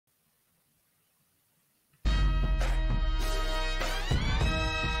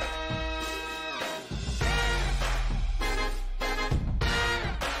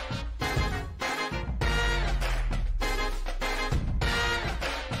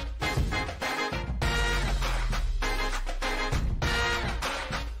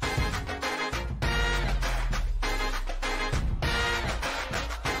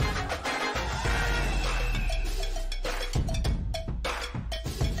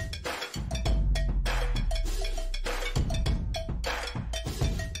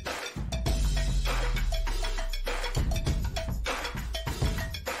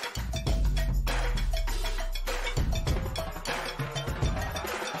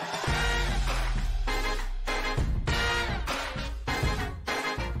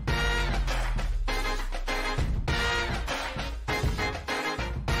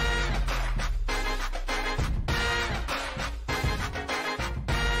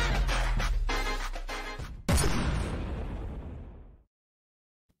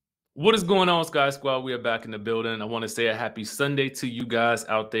What is going on, Sky Squad? We are back in the building. I want to say a happy Sunday to you guys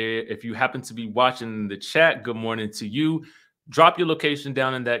out there. If you happen to be watching the chat, good morning to you. Drop your location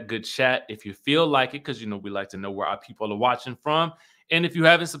down in that good chat if you feel like it, because we like to know where our people are watching from. And if you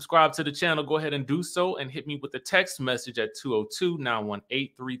haven't subscribed to the channel, go ahead and do so and hit me with a text message at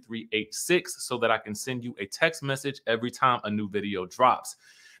 202-918-3386 so that I can send you a text message every time a new video drops.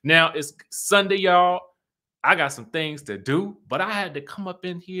 Now, it's Sunday, y'all. I got some things to do, but I had to come up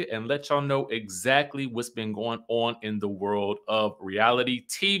in here and let y'all know exactly what's been going on in the world of reality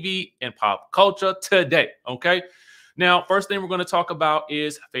TV and pop culture today, okay? Now, first thing we're going to talk about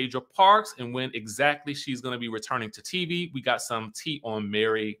is Phaedra Parks and when exactly she's going to be returning to TV. We got some tea on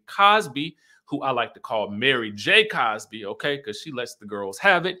Mary Cosby, who I like to call Mary J. Cosby, okay, because she lets the girls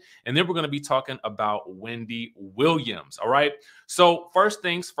have it. And then we're going to be talking about Wendy Williams, all right? So first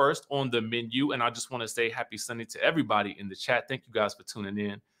things first on the menu, and I just want to say happy Sunday to everybody in the chat. Thank you guys for tuning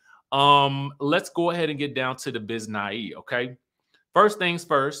in. Let's go ahead and get down to the biznai, okay? First things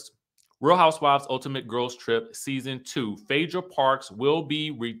first, Real Housewives Ultimate Girls Trip Season 2. Phaedra Parks will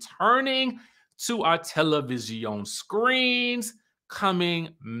be returning to our television screens coming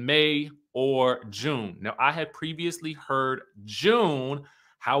May or June. Now, I had previously heard June.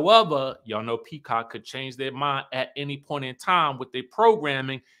 However, y'all know Peacock could change their mind at any point in time with their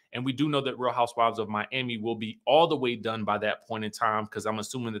programming. And we do know that Real Housewives of Miami will be all the way done by that point in time, because I'm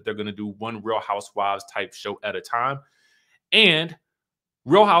assuming that they're going to do one Real Housewives type show at a time. And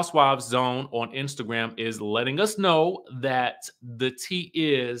Real Housewives Zone on Instagram is letting us know that the tea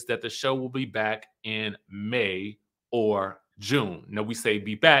is that the show will be back in May or June. Now, we say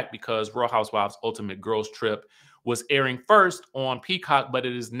be back because Real Housewives Ultimate Girls Trip was airing first on Peacock, but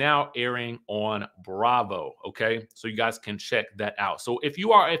it is now airing on Bravo, okay? So you guys can check that out. So if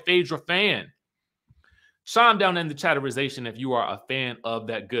you are a Phaedra fan, chime down in the chatterization if you are a fan of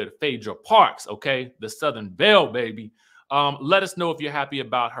that good Phaedra Parks, okay? The Southern Belle, baby. Let us know if you're happy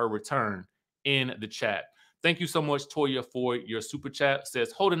about her return in the chat. Thank you so much, Toya, for your super chat.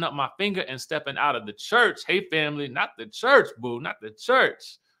 Says, holding up my finger and stepping out of the church. Hey, family, not the church, boo, not the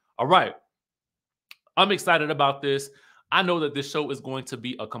church. All right. I'm excited about this. I know that this show is going to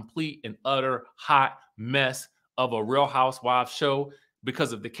be a complete and utter hot mess of a Real Housewives show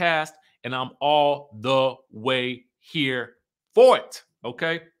because of the cast, and I'm all the way here for it,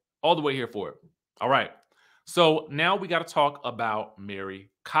 okay? All the way here for it. All right. So now we got to talk about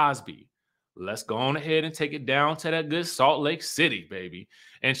Mary Cosby. Let's go on ahead and take it down to that good Salt Lake City, baby.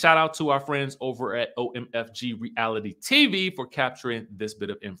 And shout out to our friends over at OMFG Reality TV for capturing this bit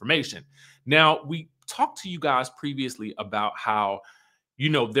of information. Now, we talked to you guys previously about how,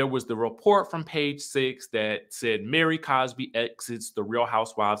 there was the report from Page 6 that said Mary Cosby exits the Real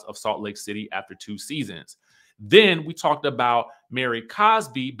Housewives of Salt Lake City after 2 seasons. Then we talked about Mary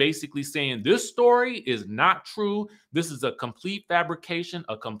Cosby basically saying this story is not true. This is a complete fabrication,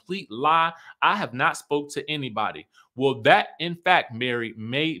 a complete lie. I have not spoke to anybody. Well, that, in fact, Mary,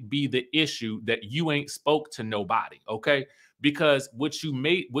 may be the issue, that you ain't spoke to nobody, okay? Because what she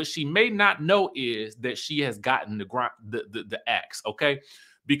may not know is that she has gotten the axe, okay?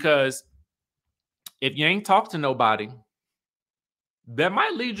 Because if you ain't talked to nobody, that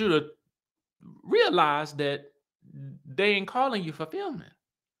might lead you to realize that they ain't calling you for filming,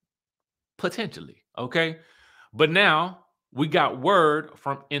 potentially, okay? But now we got word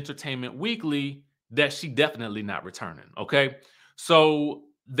from Entertainment Weekly that she definitely not returning, okay? So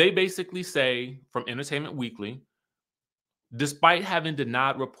they basically say from Entertainment Weekly, despite having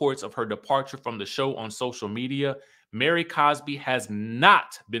denied reports of her departure from the show on social media, Mary Cosby has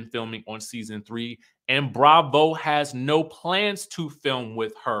not been filming on season 3, and Bravo has no plans to film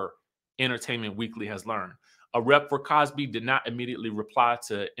with her, Entertainment Weekly has learned. A rep for Cosby did not immediately reply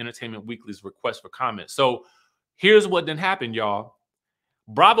to Entertainment Weekly's request for comment. So here's what didn't happen, y'all.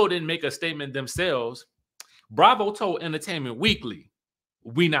 Bravo didn't make a statement themselves. Bravo told Entertainment Weekly,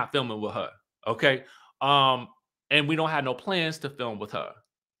 we not filming with her, okay? And we don't have no plans to film with her,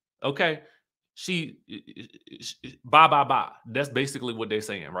 okay? She bye. That's basically what they're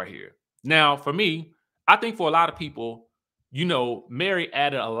saying right here. Now, for me, I think for a lot of people, Mary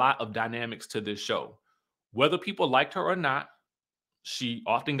added a lot of dynamics to this show. Whether people liked her or not, she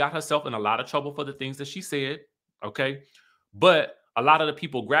often got herself in a lot of trouble for the things that she said, okay? But a lot of the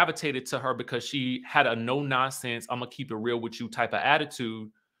people gravitated to her because she had a no-nonsense, I'm going to keep it real with you type of attitude.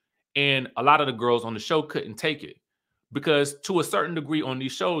 And a lot of the girls on the show couldn't take it. Because to a certain degree on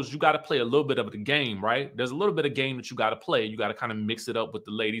these shows, you got to play a little bit of the game, right? There's a little bit of game that you got to play. You got to kind of mix it up with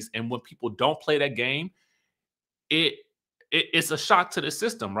the ladies. And when people don't play that game, it's a shock to the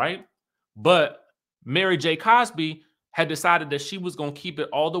system, right? But Mary J. Cosby, had decided that she was going to keep it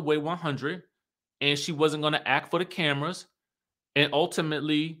all the way 100 and she wasn't going to act for the cameras. And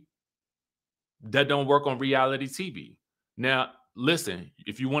ultimately, that don't work on reality TV. Now, listen,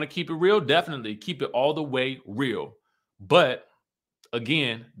 if you want to keep it real, definitely keep it all the way real. But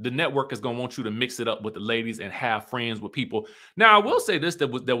again, the network is going to want you to mix it up with the ladies and have friends with people. Now, I will say this that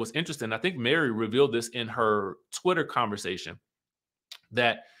was interesting. I think Mary revealed this in her Twitter conversation,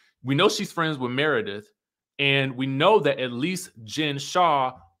 that we know she's friends with Meredith, and we know that at least Jen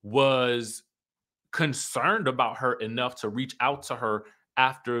Shaw was concerned about her enough to reach out to her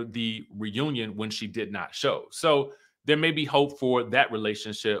after the reunion when she did not show. So there may be hope for that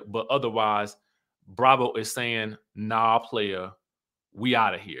relationship, but otherwise, Bravo is saying, nah, player, we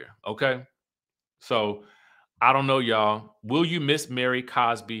out of here. Okay. So I don't know, y'all. Will you miss Mary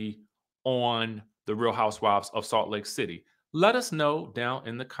Cosby on The Real Housewives of Salt Lake City? Let us know down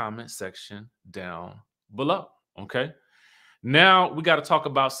in the comment section down below. Okay. Now we got to talk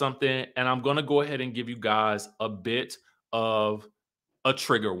about something, and I'm going to go ahead and give you guys a bit of a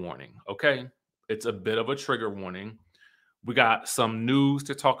trigger warning. Okay. It's a bit of a trigger warning. We got some news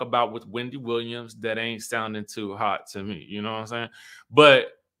to talk about with Wendy Williams that ain't sounding too hot to me. You know what I'm saying? But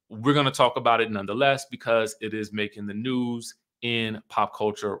we're going to talk about it nonetheless because it is making the news in pop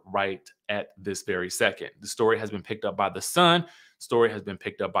culture right at this very second. The story has been picked up by The Sun. Story has been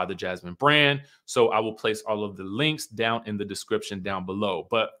picked up by the Jasmine brand. So I will place all of the links down in the description down below.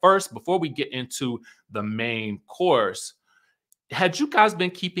 But first, before we get into the main course, had you guys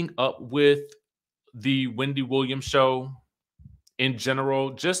been keeping up with the Wendy Williams show in general?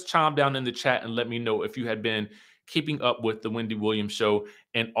 Just chime down in the chat and let me know if you had been keeping up with the Wendy Williams show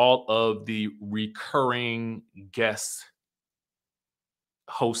and all of the recurring guest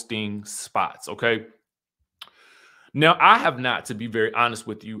hosting spots. Okay. Now, I have not, to be very honest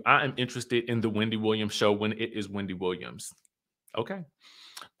with you. I am interested in the Wendy Williams show when it is Wendy Williams. Okay.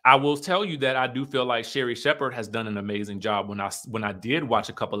 I will tell you that I do feel like Sherry Shepherd has done an amazing job. When I did watch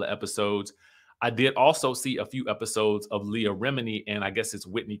a couple of episodes, I did also see a few episodes of Leah Remini, and I guess it's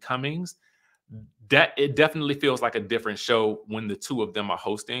Whitney Cummings. That it definitely feels like a different show when the two of them are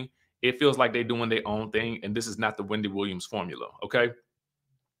hosting. It feels like they're doing their own thing, and this is not the Wendy Williams formula. Okay.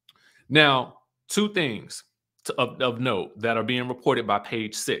 Now, two things of note that are being reported by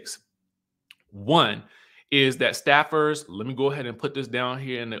Page Six. One is that staffers, let me go ahead and put this down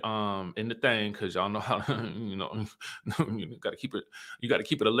here in the thing, because y'all know how you got to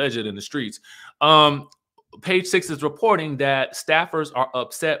keep it alleged in the streets. Page Six is reporting that staffers are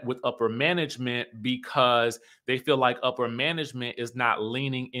upset with upper management because they feel like upper management is not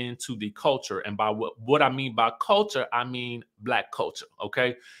leaning into the culture. And by what I mean by culture, I mean Black culture.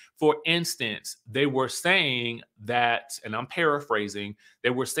 Okay. For instance, they were saying that, and I'm paraphrasing, they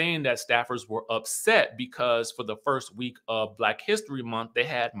were saying that staffers were upset because for the first week of Black History Month, they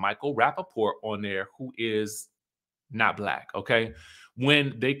had Michael Rappaport on there, who is not Black, okay?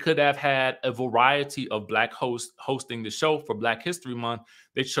 When they could have had a variety of Black hosts hosting the show for Black History Month,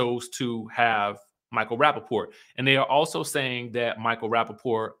 they chose to have Michael Rappaport. And they are also saying that Michael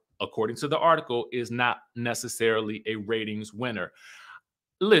Rappaport, according to the article, is not necessarily a ratings winner.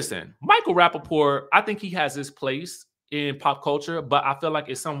 Listen, Michael Rappaport, I think he has his place in pop culture, but I feel like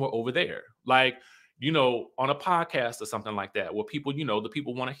it's somewhere over there. Like, on a podcast or something like that, where people, the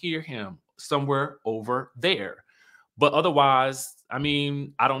people want to hear him somewhere over there. But otherwise, I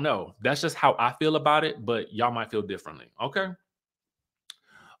mean, I don't know. That's just how I feel about it, but y'all might feel differently. Okay.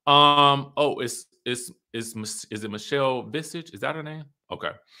 Oh, is it Michelle Visage? Is that her name?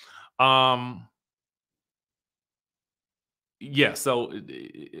 Okay. Yeah, so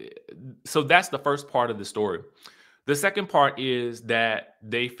that's the first part of the story. The second part is that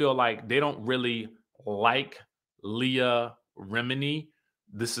they feel like they don't really like Leah Remini.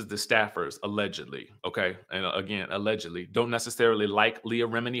 This is the staffers, allegedly. Okay. And again, allegedly, don't necessarily like Leah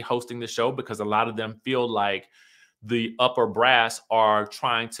Remini hosting the show because a lot of them feel like the upper brass are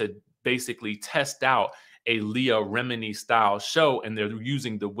trying to basically test out a Leah Remini style show, and they're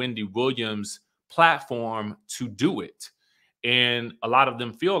using the Wendy Williams platform to do it. And a lot of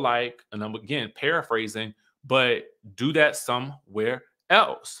them feel like, and I'm again paraphrasing, but do that somewhere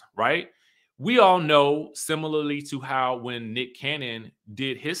else, right? We all know, similarly to how when Nick Cannon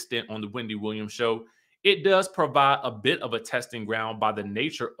did his stint on the Wendy Williams show, it does provide a bit of a testing ground by the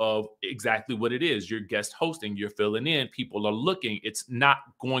nature of exactly what it is. You're guest hosting, you're filling in, people are looking. It's not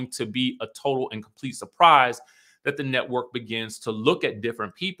going to be a total and complete surprise that the network begins to look at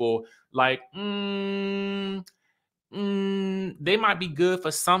different people like, they might be good for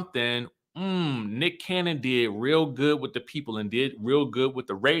something. Nick Cannon did real good with the people and did real good with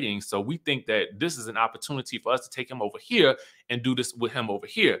the ratings. So we think that this is an opportunity for us to take him over here and do this with him over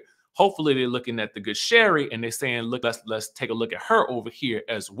here. Hopefully they're looking at the good Sherry and they're saying, look, let's take a look at her over here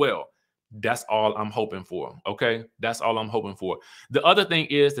as well. That's all I'm hoping for. Okay. That's all I'm hoping for. The other thing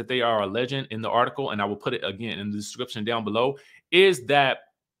is that they are a legend in the article, and I will put it again in the description down below, is that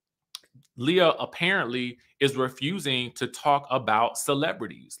Leah apparently is refusing to talk about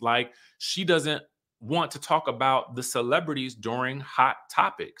celebrities. Like, she doesn't want to talk about the celebrities during hot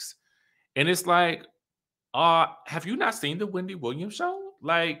topics. And it's like, have you not seen the Wendy Williams show?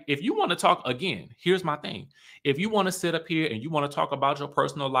 Like, if you want to talk, again, here's my thing. If you want to sit up here and you want to talk about your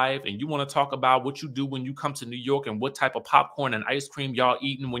personal life and you want to talk about what you do when you come to New York and what type of popcorn and ice cream y'all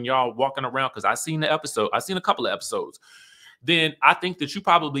eating when y'all walking around, because I seen the episode, I seen a couple of episodes, then I think that you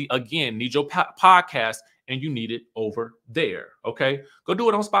probably, again, need your podcast and you need it over there. Okay. Go do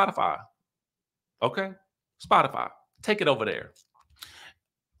it on Spotify. Okay. Spotify. Take it over there.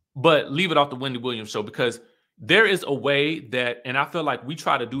 But leave it off the Wendy Williams show, because there is a way that, and I feel like we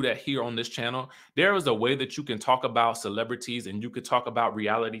try to do that here on this channel. There is a way that you can talk about celebrities and you could talk about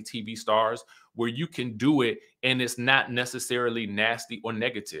reality TV stars where you can do it and it's not necessarily nasty or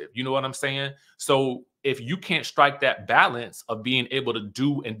negative. You know what I'm saying? So if you can't strike that balance of being able to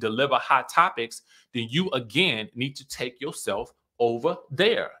do and deliver hot topics, then you, again, need to take yourself over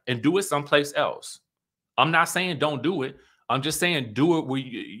there and do it someplace else. I'm not saying don't do it. I'm just saying do it where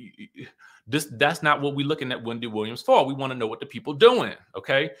that's not what we're looking at Wendy Williams for. We want to know what the people doing,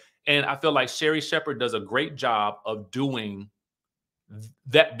 okay? And I feel like Sherry Shepherd does a great job of doing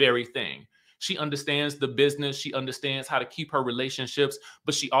that very thing. She understands the business. She understands how to keep her relationships,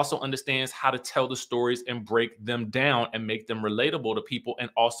 but she also understands how to tell the stories and break them down and make them relatable to people, and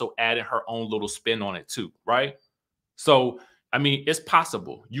also adding her own little spin on it too, right? So, I mean, it's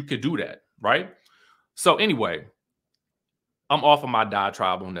possible. You could do that, right? So anyway, I'm off of my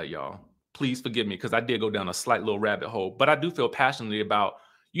diatribe on that, y'all. Please forgive me, because I did go down a slight little rabbit hole, but I do feel passionately about,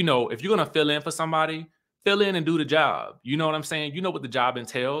 you know, if you're going to fill in for somebody, fill in and do the job. You know what I'm saying? You know what the job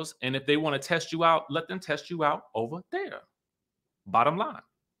entails. And if they want to test you out, let them test you out over there. Bottom line.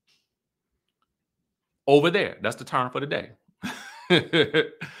 Over there. That's the term for the day.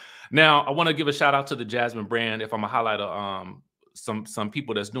 Now, I want to give a shout out to the Jasmine brand. If I'm going to highlight some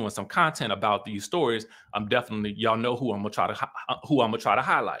people that's doing some content about these stories, I'm definitely, y'all know who I'm gonna try to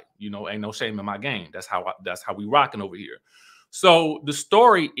highlight. You know, ain't no shame in my game. That's how we rocking over here. So the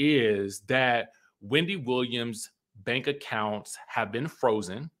story is that Wendy Williams' bank accounts have been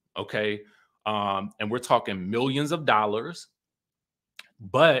frozen. Okay, and we're talking millions of dollars.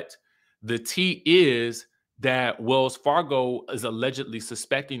 But the tea is that Wells Fargo is allegedly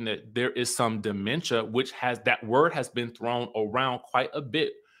suspecting that there is some dementia, which that word has been thrown around quite a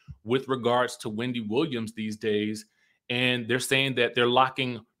bit with regards to Wendy Williams these days. And they're saying that they're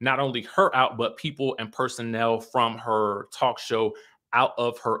locking not only her out, but people and personnel from her talk show out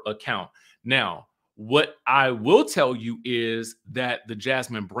of her account. Now, what I will tell you is that the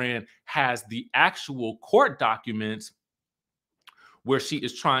Jasmine brand has the actual court documents where she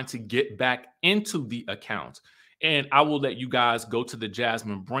is trying to get back into the account. And I will let you guys go to the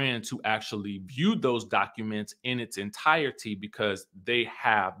Jasmine brand to actually view those documents in its entirety, because they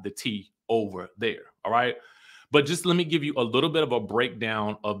have the tea over there. All right. But just let me give you a little bit of a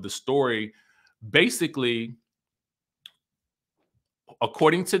breakdown of the story. Basically,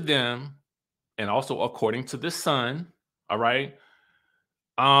 according to them, and also according to the Sun, all right,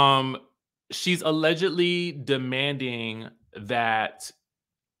 she's allegedly demanding that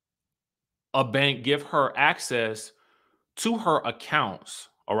a bank give her access to her accounts,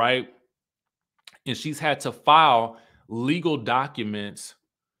 all right? And she's had to file legal documents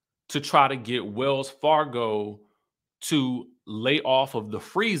to try to get Wells Fargo to lay off of the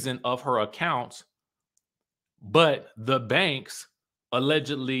freezing of her accounts. But the banks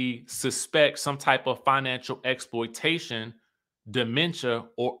allegedly suspect some type of financial exploitation, dementia,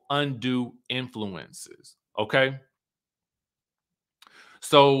 or undue influences, okay?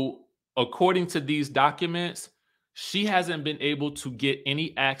 So according to these documents, she hasn't been able to get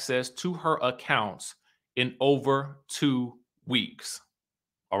any access to her accounts in over 2 weeks.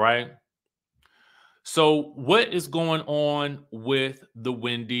 All right. So what is going on with the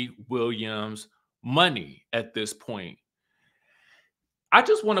Wendy Williams money at this point? I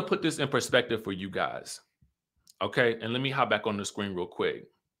just want to put this in perspective for you guys. Okay. And let me hop back on the screen real quick.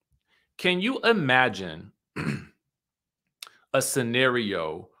 Can you imagine a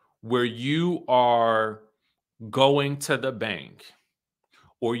scenario where you are going to the bank,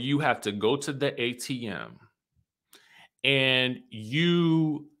 or you have to go to the ATM, and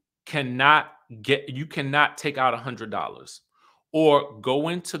you you cannot take out $100 or go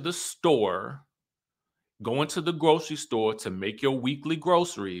into the grocery store to make your weekly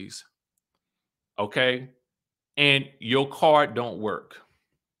groceries, okay? And your card don't work.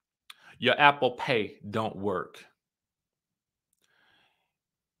 Your Apple Pay don't work.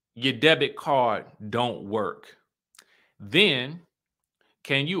 Your debit card don't work. Then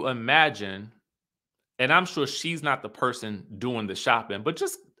can you imagine, and I'm sure she's not the person doing the shopping, but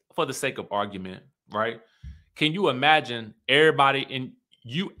just for the sake of argument, right? Can you imagine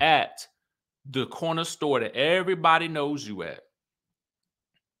you at the corner store that everybody knows you at,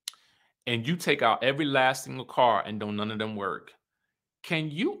 and you take out every last single card and don't none of them work? Can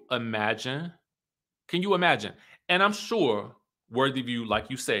you imagine? Can you imagine? And I'm sure, worthy of you, like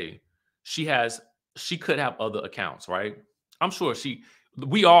you say, she could have other accounts, right? I'm sure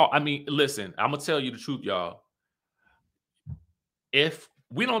I mean, listen, I'm gonna tell you the truth, y'all. If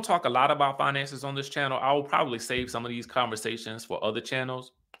we don't talk a lot about finances on this channel, I will probably save some of these conversations for other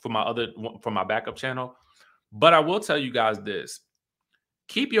channels, for my backup channel. But I will tell you guys this: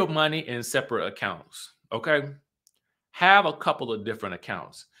 keep your money in separate accounts, okay? Have a couple of different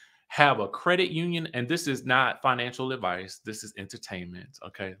accounts. Have a credit union, and this is not financial advice. This is entertainment,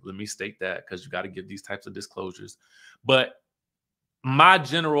 okay? Let me state that, because you got to give these types of disclosures. But my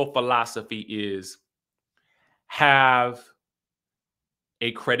general philosophy is have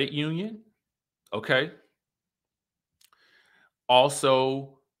a credit union, okay?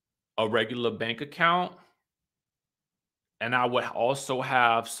 Also a regular bank account. And I would also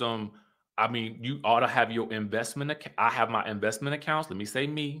have you ought to have your investment account. I have my investment accounts. Let me say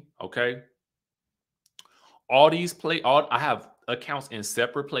me, okay? I have accounts in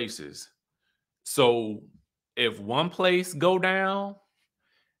separate places. So if one place go down,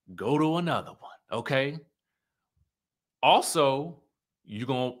 go to another one, okay? Also,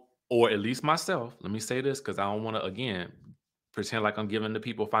 or at least myself, let me say this, because I don't want to, again, pretend like I'm giving the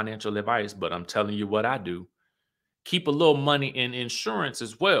people financial advice, but I'm telling you what I do. Keep a little money in insurance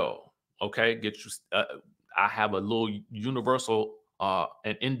as well, okay? I have a little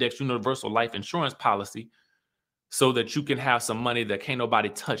an index universal life insurance policy, so that you can have some money that can't nobody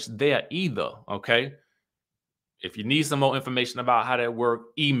touch there either, okay? If you need some more information about how that works,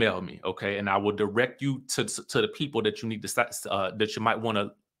 email me, okay? And I will direct you to the people that you need to that you might want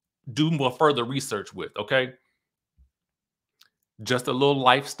to do more further research with, okay? Just a little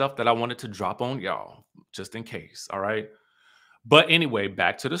life stuff that I wanted to drop on y'all, just in case, all right? But anyway,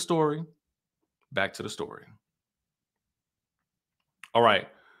 back to the story. Back to the story. All right.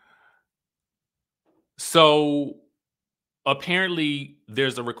 So apparently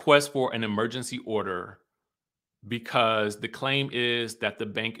there's a request for an emergency order because the claim is that the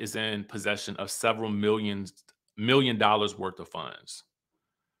bank is in possession of several million dollars worth of funds.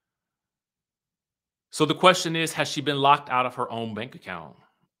 So the question is, has she been locked out of her own bank account?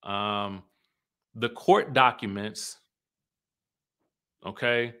 The court documents,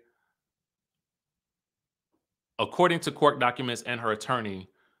 okay, according to court documents and her attorney,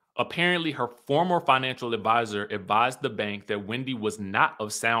 apparently her former financial advisor advised the bank that Wendy was not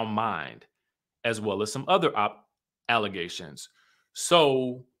of sound mind, as well as some other allegations.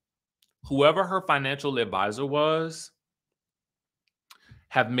 So whoever her financial advisor was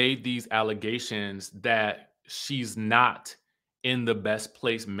have made these allegations that she's not in the best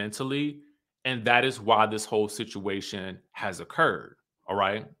place mentally, and that is why this whole situation has occurred. All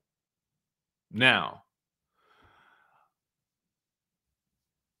right. Now,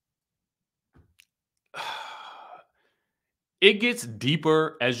 it gets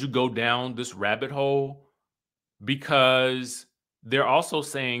deeper as you go down this rabbit hole, because they're also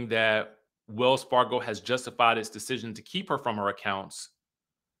saying that Wells Fargo has justified its decision to keep her from her accounts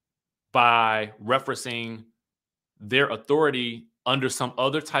by referencing their authority under some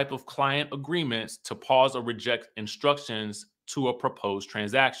other type of client agreements to pause or reject instructions to a proposed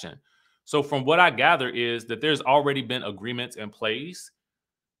transaction. So from what I gather is that there's already been agreements in place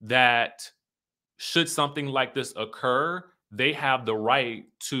that should something like this occur, they have the right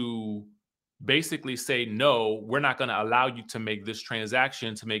to basically say, no, we're not going to allow you to make this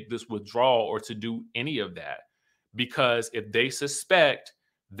transaction, to make this withdrawal, or to do any of that. Because if they suspect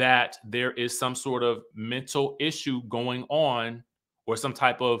that there is some sort of mental issue going on, or some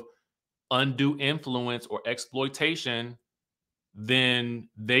type of undue influence or exploitation, then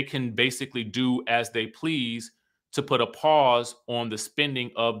they can basically do as they please to put a pause on the spending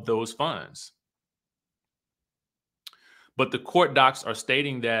of those funds. But the court docs are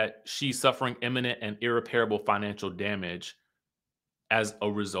stating that she's suffering imminent and irreparable financial damage as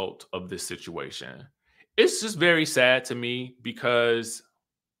a result of this situation. It's just very sad to me, because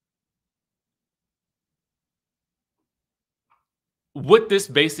what this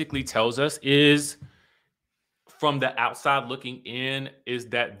basically tells us is, from the outside looking in, is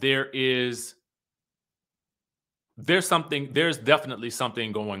that there's definitely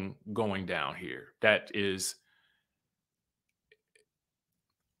something going down here that is,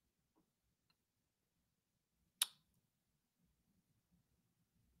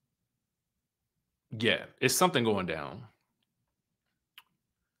 yeah, it's something going down.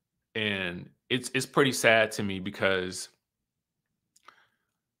 And it's pretty sad to me because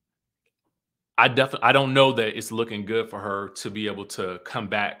I don't know that it's looking good for her to be able to come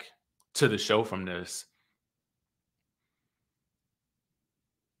back to the show from this.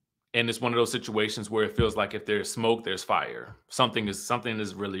 And it's one of those situations where it feels like if there's smoke, there's fire. Something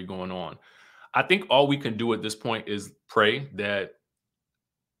is really going on. I think all we can do at this point is pray that,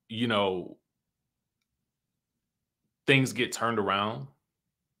 you know, things get turned around,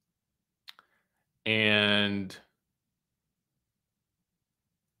 and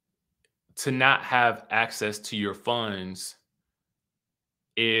to not have access to your funds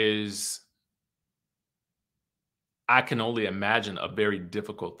is, I can only imagine, a very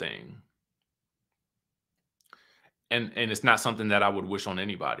difficult thing. And it's not something that I would wish on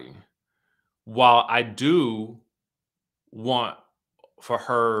anybody. While I do want for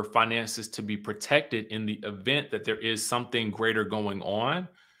her finances to be protected in the event that there is something greater going on,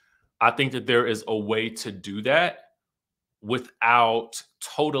 I think that there is a way to do that without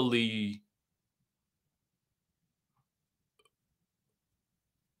totally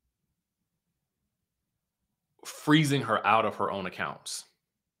freezing her out of her own accounts.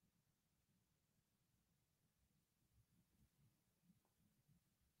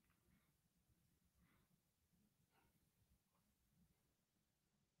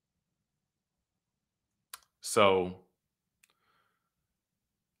 So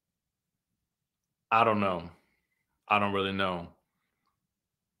I don't know. I don't really know.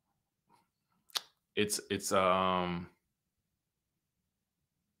 It's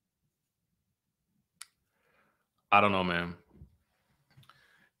I don't know, man.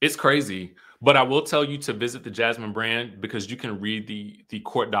 It's crazy. But I will tell you to visit the Jasmine brand because you can read the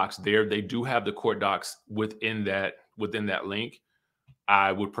court docs there. They do have the court docs within that link.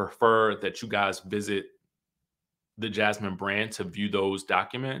 I would prefer that you guys visit the Jasmine brand to view those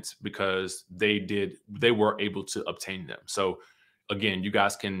documents because they were able to obtain them. So again, you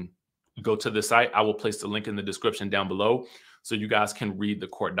guys can go to the site. I will place the link in the description down below so you guys can read the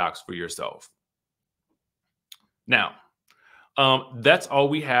court docs for yourself. Now, that's all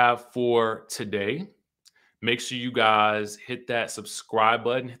we have for today. Make sure you guys hit that subscribe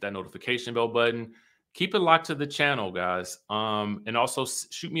button, hit that notification bell button. Keep it locked to the channel, guys. And also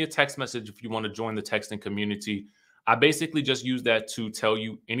shoot me a text message if you want to join the texting community. I basically just use that to tell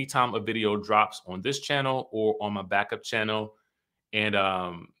you anytime a video drops on this channel or on my backup channel. And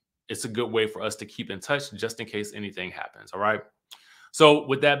it's a good way for us to keep in touch just in case anything happens. All right. So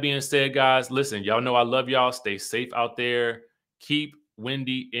with that being said, guys, listen, y'all know I love y'all. Stay safe out there. Keep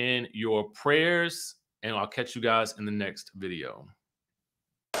Wendy in your prayers, and I'll catch you guys in the next video.